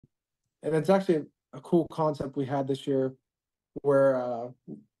and it's actually a cool concept we had this year where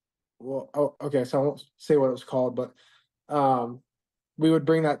okay, so I won't say what it was called, but um we would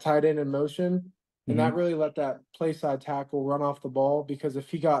bring that tight end in motion, and that Hmm. really let that play side tackle run off the ball because if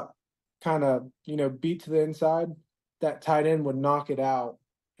he got kind of, beat to the inside, that tight end would knock it out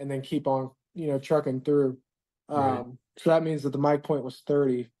and then keep on, trucking through. Right. So that means that the mic point was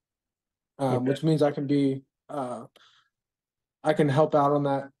 30, Okay. which means I can help out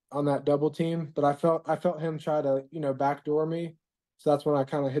on that double team. But I felt him try to, backdoor me. So that's when I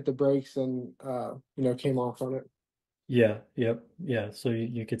kind of hit the brakes and came off on it. Yeah. Yep. Yeah. So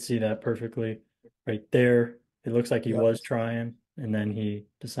you could see that perfectly right there. It looks like he Yeah. was trying, and then he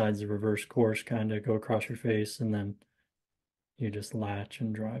decides to reverse course, kind of go across your face, and then you just latch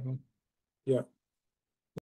and drive him. Yeah.